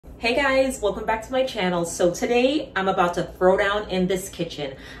Hey guys, welcome back to my channel. So today I'm about to throw down in this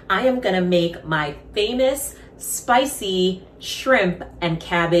kitchen. I am gonna make my famous spicy shrimp and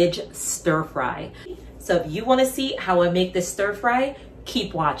cabbage stir fry. So if you wanna see how I make this stir fry,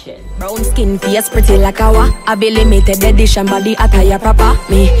 keep watching. Brown skin, face pretty like awa. I be limited edition body attire proper.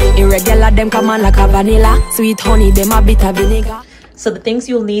 Me irregular, them come on like a vanilla. Sweet honey, them a bit of vinegar. So the things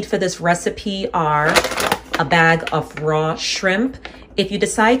you'll need for this recipe are a bag of raw shrimp. If you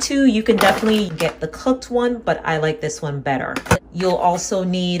decide to, you can definitely get the cooked one, but I like this one better. You'll also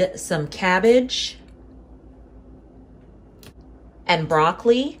need some cabbage and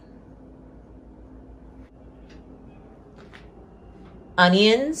broccoli,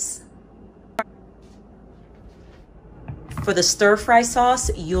 onions. For the stir fry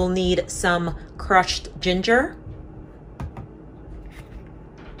sauce, you'll need some crushed ginger,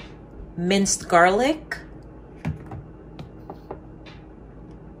 minced garlic,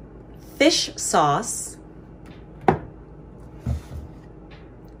 fish sauce,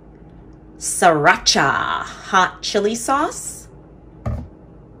 sriracha hot chili sauce,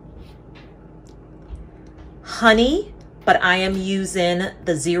 honey, but I am using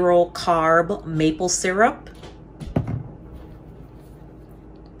the 0 carb maple syrup,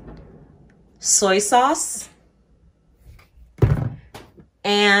 soy sauce,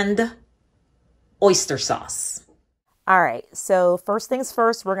 and oyster sauce. All right, so first things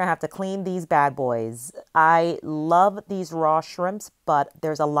first, we're gonna have to clean these bad boys. I love these raw shrimps, but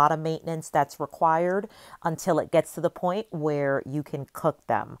there's a lot of maintenance that's required until it gets to the point where you can cook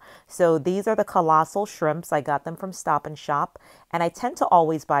them. So these are the colossal shrimps. I got them from Stop and Shop, and I tend to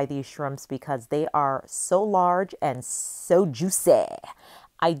always buy these shrimps because they are so large and so juicy.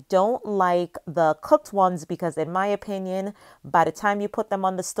 I don't like the cooked ones because in my opinion, by the time you put them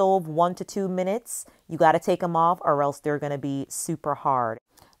on the stove 1 to 2 minutes, you got to take them off or else they're going to be super hard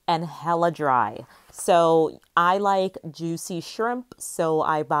and hella dry. So I like juicy shrimp, so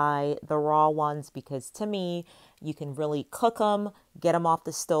I buy the raw ones because to me, you can really cook them, get them off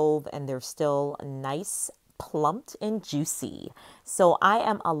the stove, and they're still nice, plumped and juicy. So I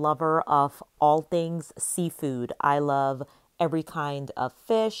am a lover of all things seafood. I love every kind of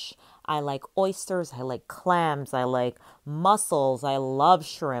fish. I like oysters, I like clams, I like mussels, I love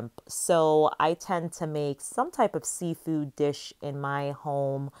shrimp. So I tend to make some type of seafood dish in my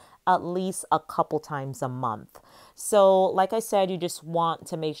home at least a couple times a month. So like I said, you just want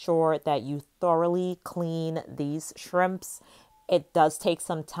to make sure that you thoroughly clean these shrimps. It does take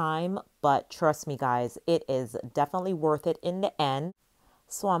some time, but trust me guys, it is definitely worth it in the end.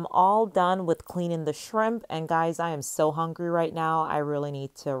 So I'm all done with cleaning the shrimp, and guys, I am so hungry right now. I really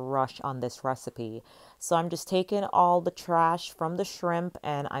need to rush on this recipe. So I'm just taking all the trash from the shrimp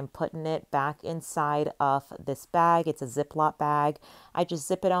and I'm putting it back inside of this bag. It's a Ziploc bag. I just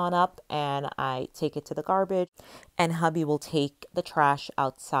zip it on up and I take it to the garbage, and hubby will take the trash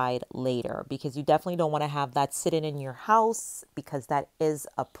outside later because you definitely don't want to have that sitting in your house because that is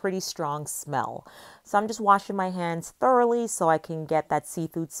a pretty strong smell. So I'm just washing my hands thoroughly so I can get that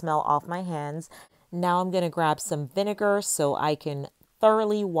seafood smell off my hands. Now I'm going to grab some vinegar so I can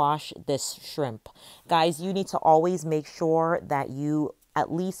thoroughly wash this shrimp. Guys, you need to always make sure that you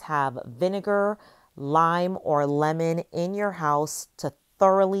at least have vinegar, lime, or lemon in your house to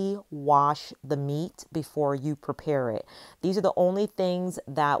thoroughly wash the meat before you prepare it. These are the only things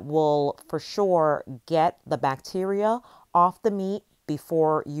that will for sure get the bacteria off the meat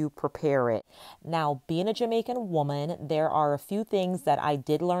before you prepare it. Now, being a Jamaican woman, there are a few things that I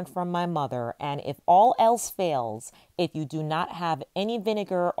did learn from my mother, and if all else fails, if you do not have any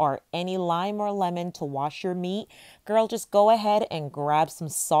vinegar or any lime or lemon to wash your meat, girl, just go ahead and grab some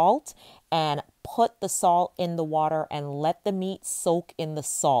salt and put the salt in the water and let the meat soak in the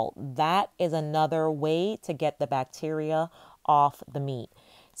salt. That is another way to get the bacteria off the meat.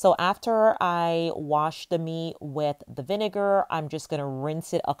 So after I wash the meat with the vinegar, I'm just going to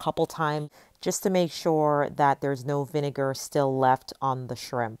rinse it a couple times just to make sure that there's no vinegar still left on the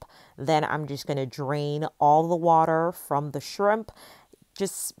shrimp. Then I'm just going to drain all the water from the shrimp.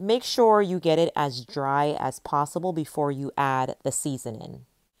 Just make sure you get it as dry as possible before you add the seasoning.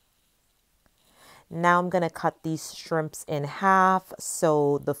 Now I'm going to cut these shrimps in half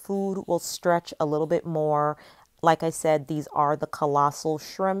so the food will stretch a little bit more. Like I said, these are the colossal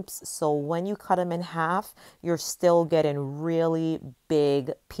shrimps. So when you cut them in half, you're still getting really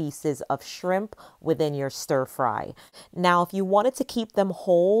big pieces of shrimp within your stir fry. Now, if you wanted to keep them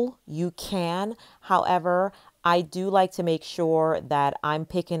whole, you can. However, I do like to make sure that I'm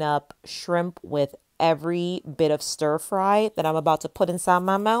picking up shrimp with every bit of stir fry that I'm about to put inside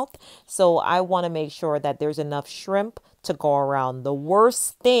my mouth. So I want to make sure that there's enough shrimp to go around. The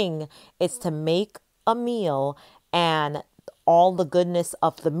worst thing is to make a meal and all the goodness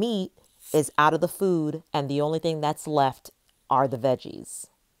of the meat is out of the food and the only thing that's left are the veggies.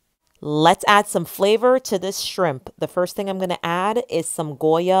 Let's add some flavor to this shrimp. The first thing I'm going to add is some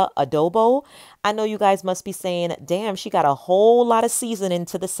Goya adobo. I know you guys must be saying, damn, she got a whole lot of seasoning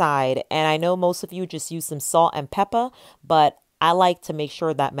to the side. And I know most of you just use some salt and pepper, but I like to make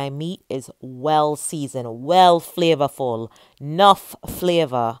sure that my meat is well seasoned, well flavorful, enough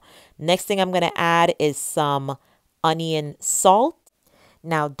flavor. Next thing I'm going to add is some onion salt.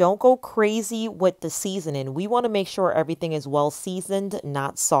 Now, don't go crazy with the seasoning. We want to make sure everything is well seasoned,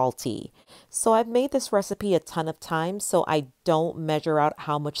 not salty. So I've made this recipe a ton of times, so I don't measure out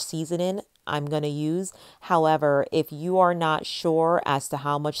how much seasoning I'm going to use. However, if you are not sure as to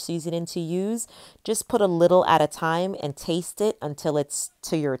how much seasoning to use, just put a little at a time and taste it until it's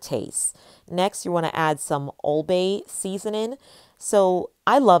to your taste. Next, you want to add some Old Bay seasoning. So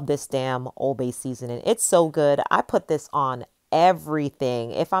I love this damn Old Bay seasoning. It's so good. I put this on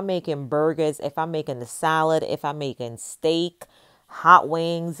everything. If I'm making burgers, if I'm making the salad, if I'm making steak, hot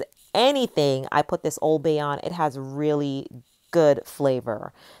wings, anything, I put this Old Bay on. It has really good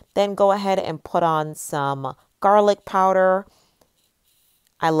flavor. Then go ahead and put on some garlic powder.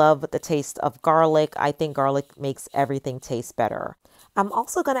 I love the taste of garlic. I think garlic makes everything taste better. I'm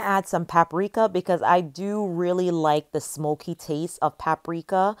also going to add some paprika because I do really like the smoky taste of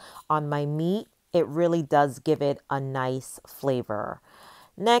paprika on my meat. It really does give it a nice flavor.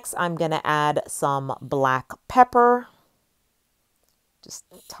 Next, I'm going to add some black pepper. Just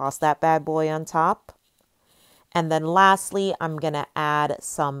toss that bad boy on top. And then lastly, I'm going to add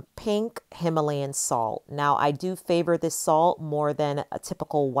some pink Himalayan salt. Now, I do favor this salt more than a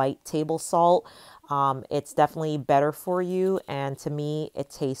typical white table salt. It's definitely better for you. And to me, it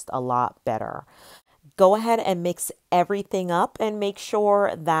tastes a lot better. Go ahead and mix everything up and make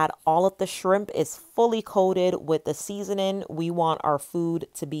sure that all of the shrimp is fully coated with the seasoning. We want our food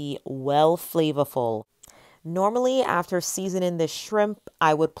to be well flavorful. Normally, after seasoning the shrimp,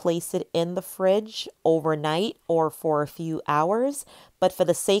 I would place it in the fridge overnight or for a few hours. But for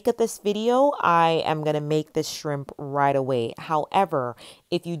the sake of this video, I am going to make this shrimp right away. However,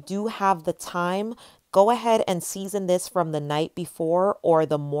 if you do have the time, go ahead and season this from the night before or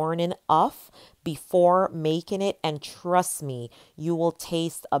the morning of before making it. And trust me, you will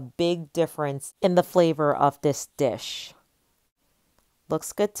taste a big difference in the flavor of this dish.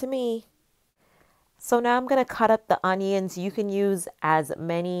 Looks good to me. So now I'm going to cut up the onions. You can use as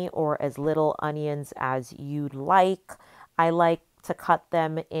many or as little onions as you'd like. I like to cut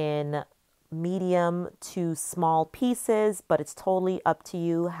them in medium to small pieces, but it's totally up to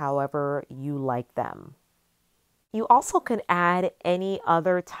you however you like them. You also can add any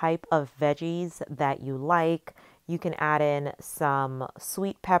other type of veggies that you like. You can add in some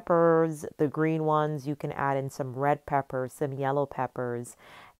sweet peppers, the green ones. You can add in some red peppers, some yellow peppers,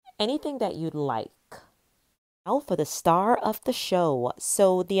 anything that you'd like. Now for the star of the show.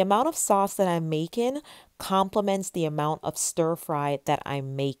 So the amount of sauce that I'm making complements the amount of stir fry that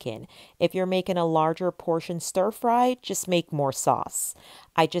I'm making. If you're making a larger portion stir fry, just make more sauce.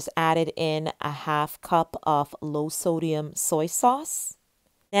 I just added in a half cup of low sodium soy sauce.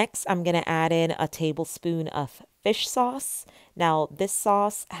 Next, I'm going to add in a tablespoon of fish sauce. Now, this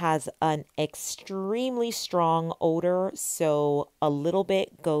sauce has an extremely strong odor, so a little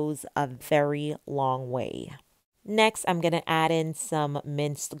bit goes a very long way. Next, I'm going to add in some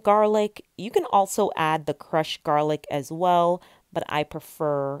minced garlic. You can also add the crushed garlic as well, but I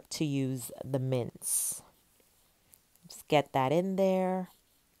prefer to use the mince. Just get that in there.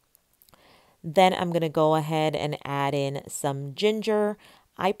 Then I'm going to go ahead and add in some ginger.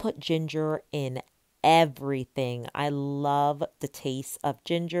 I put ginger in everything. I love the taste of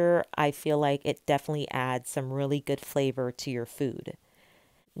ginger. I feel like it definitely adds some really good flavor to your food.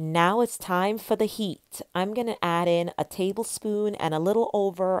 Now it's time for the heat. I'm going to add in a tablespoon and a little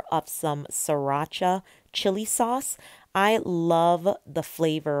over of some sriracha chili sauce. I love the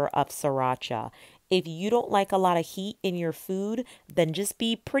flavor of sriracha. If you don't like a lot of heat in your food, then just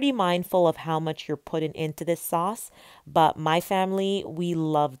be pretty mindful of how much you're putting into this sauce. But my family, we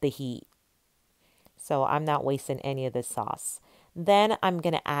love the heat. So I'm not wasting any of this sauce. Then I'm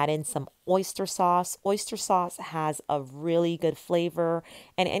going to add in some oyster sauce. Oyster sauce has a really good flavor.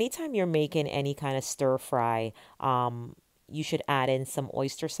 And anytime you're making any kind of stir fry, you should add in some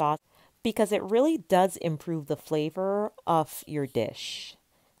oyster sauce because it really does improve the flavor of your dish.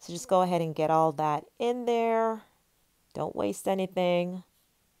 So just go ahead and get all that in there. Don't waste anything.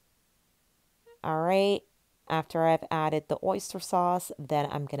 All right. After I've added the oyster sauce, then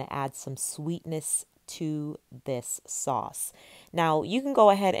I'm going to add some sweetness to this sauce. Now, you can go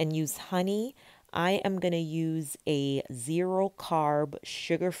ahead and use honey. I am going to use a 0-carb,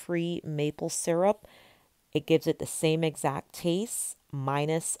 sugar-free maple syrup. It gives it the same exact taste,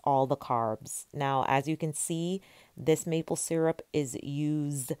 minus all the carbs. Now, as you can see, this maple syrup is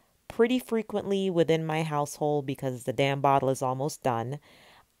used pretty frequently within my household because the damn bottle is almost done.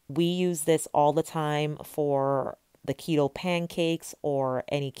 We use this all the time for the keto pancakes or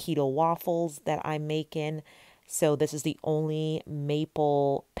any keto waffles that I'm making. So this is the only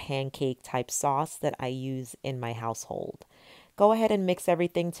maple pancake type sauce that I use in my household. Go ahead and mix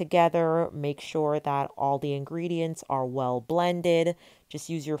everything together. Make sure that all the ingredients are well blended. Just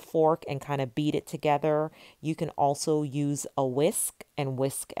use your fork and kind of beat it together. You can also use a whisk and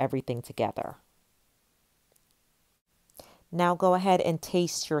whisk everything together. Now go ahead and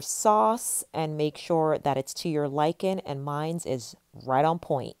taste your sauce and make sure that it's to your liking, and mine's is right on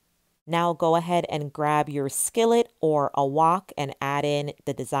point. Now go ahead and grab your skillet or a wok and add in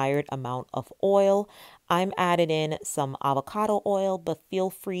the desired amount of oil. I'm adding in some avocado oil, but feel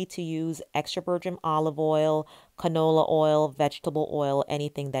free to use extra virgin olive oil, canola oil, vegetable oil,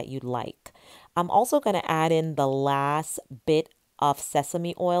 anything that you'd like. I'm also going to add in the last bit of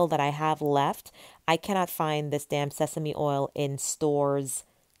sesame oil that I have left. I cannot find this damn sesame oil in stores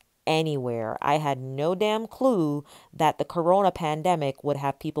anywhere. I had no damn clue that the corona pandemic would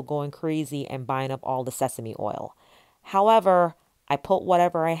have people going crazy and buying up all the sesame oil. However, I put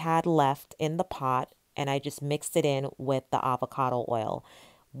whatever I had left in the pot and I just mixed it in with the avocado oil.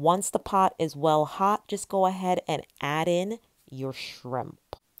 Once the pot is well hot, just go ahead and add in your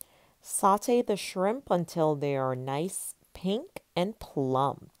shrimp. Saute the shrimp until they are nice, pink, and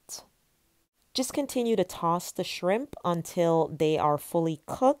plumped. Just continue to toss the shrimp until they are fully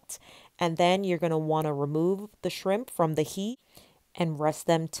cooked, and then you're going to want to remove the shrimp from the heat and rest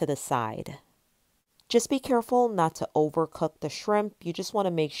them to the side. Just be careful not to overcook the shrimp. You just want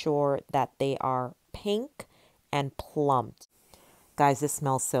to make sure that they are pink and plumped. Guys, this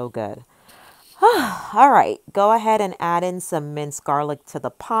smells so good. All right, go ahead and add in some minced garlic to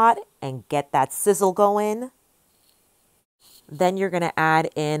the pot and get that sizzle going. Then you're going to add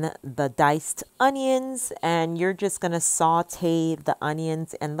in the diced onions, and you're just going to saute the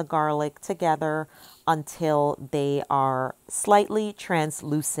onions and the garlic together until they are slightly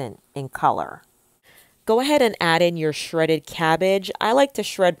translucent in color. Go ahead and add in your shredded cabbage. I like to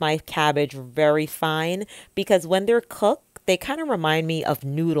shred my cabbage very fine because when they're cooked, they kind of remind me of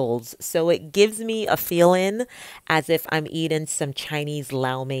noodles. So it gives me a feeling as if I'm eating some Chinese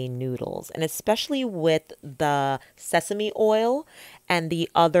lo mein noodles. And especially with the sesame oil and the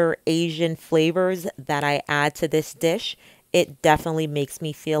other Asian flavors that I add to this dish, it definitely makes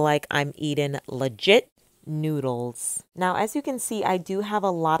me feel like I'm eating legit noodles. Now, as you can see, I do have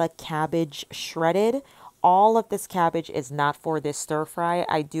a lot of cabbage shredded. All of this cabbage is not for this stir fry.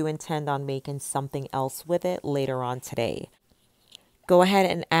 I do intend on making something else with it later on today. Go ahead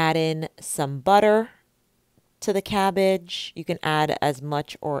and add in some butter to the cabbage. You can add as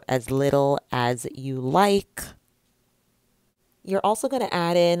much or as little as you like. You're also going to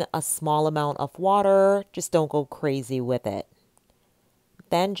add in a small amount of water. Just don't go crazy with it.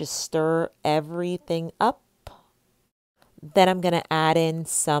 Then just stir everything up. Then I'm going to add in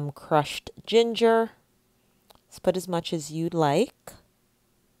some crushed ginger. Let's put as much as you'd like.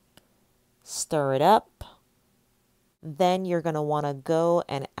 Stir it up. Then you're going to want to go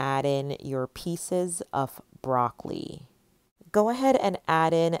and add in your pieces of broccoli. Go ahead and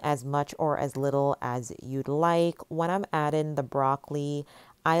add in as much or as little as you'd like. When I'm adding the broccoli,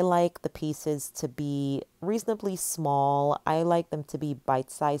 I like the pieces to be reasonably small. I like them to be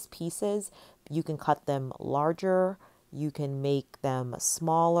bite-sized pieces. You can cut them larger. You can make them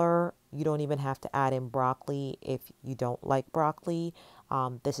smaller. You don't even have to add in broccoli if you don't like broccoli.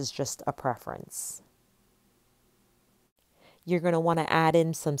 This is just a preference. You're going to want to add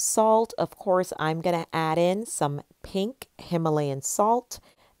in some salt. Of course, I'm going to add in some pink Himalayan salt.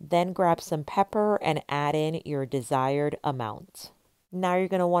 Then grab some pepper and add in your desired amount. Now you're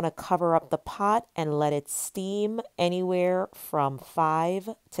going to want to cover up the pot and let it steam anywhere from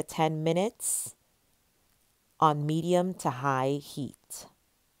 5 to 10 minutes on medium to high heat.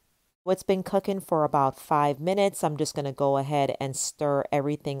 It's been cooking for about 5 minutes. I'm just going to go ahead and stir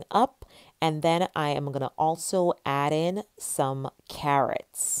everything up. And then I am going to also add in some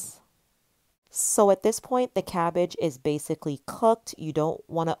carrots. So at this point, the cabbage is basically cooked. You don't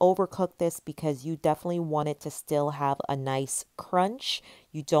want to overcook this because you definitely want it to still have a nice crunch.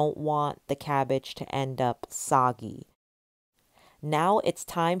 You don't want the cabbage to end up soggy. Now it's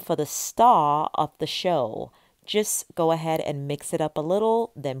time for the star of the show. Just go ahead and mix it up a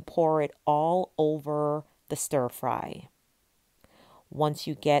little, then pour it all over the stir fry. Once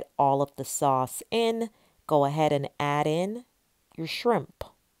you get all of the sauce in, go ahead and add in your shrimp.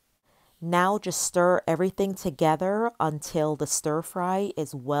 Now just stir everything together until the stir fry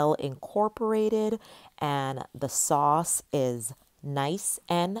is well incorporated and the sauce is nice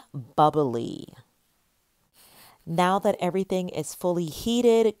and bubbly. Now that everything is fully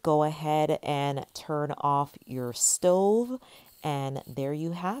heated, go ahead and turn off your stove, and there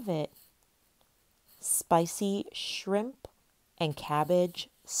you have it. Spicy shrimp and cabbage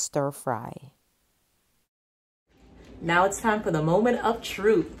stir fry. Now it's time for the moment of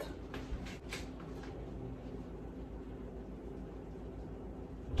truth.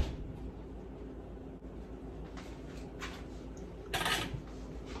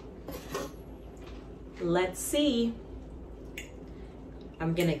 Let's see.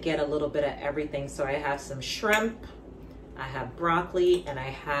 I'm gonna get a little bit of everything. So I have some shrimp, I have broccoli, and I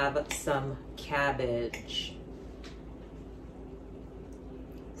have some cabbage.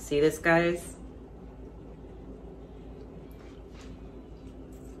 See this, guys?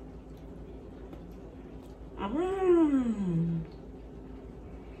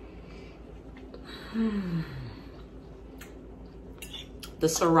 The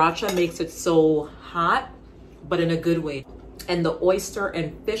sriracha makes it so hot, but in a good way. And the oyster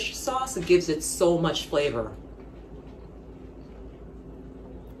and fish sauce gives it so much flavor.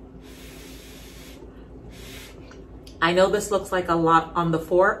 I know this looks like a lot on the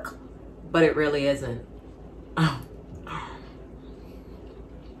fork, but it really isn't.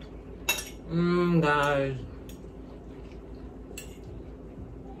 Guys.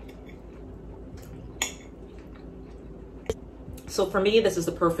 So for me, this is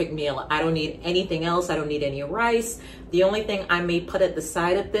the perfect meal. I don't need anything else. I don't need any rice. The only thing I may put at the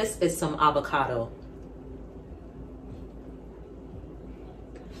side of this is some avocado.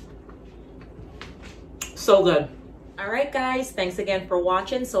 So good. All right, guys, thanks again for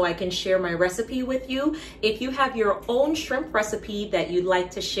watching so I can share my recipe with you. If you have your own shrimp recipe that you'd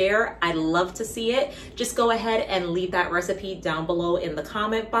like to share, I'd love to see it. Just go ahead and leave that recipe down below in the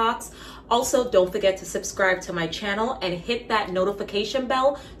comment box. Also, don't forget to subscribe to my channel and hit that notification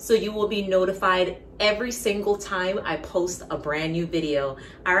bell so you will be notified every single time I post a brand new video.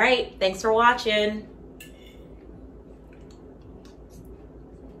 All right, thanks for watching.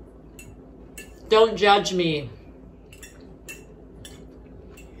 Don't judge me.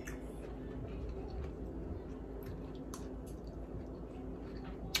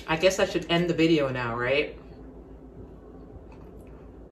 I guess I should end the video now, right?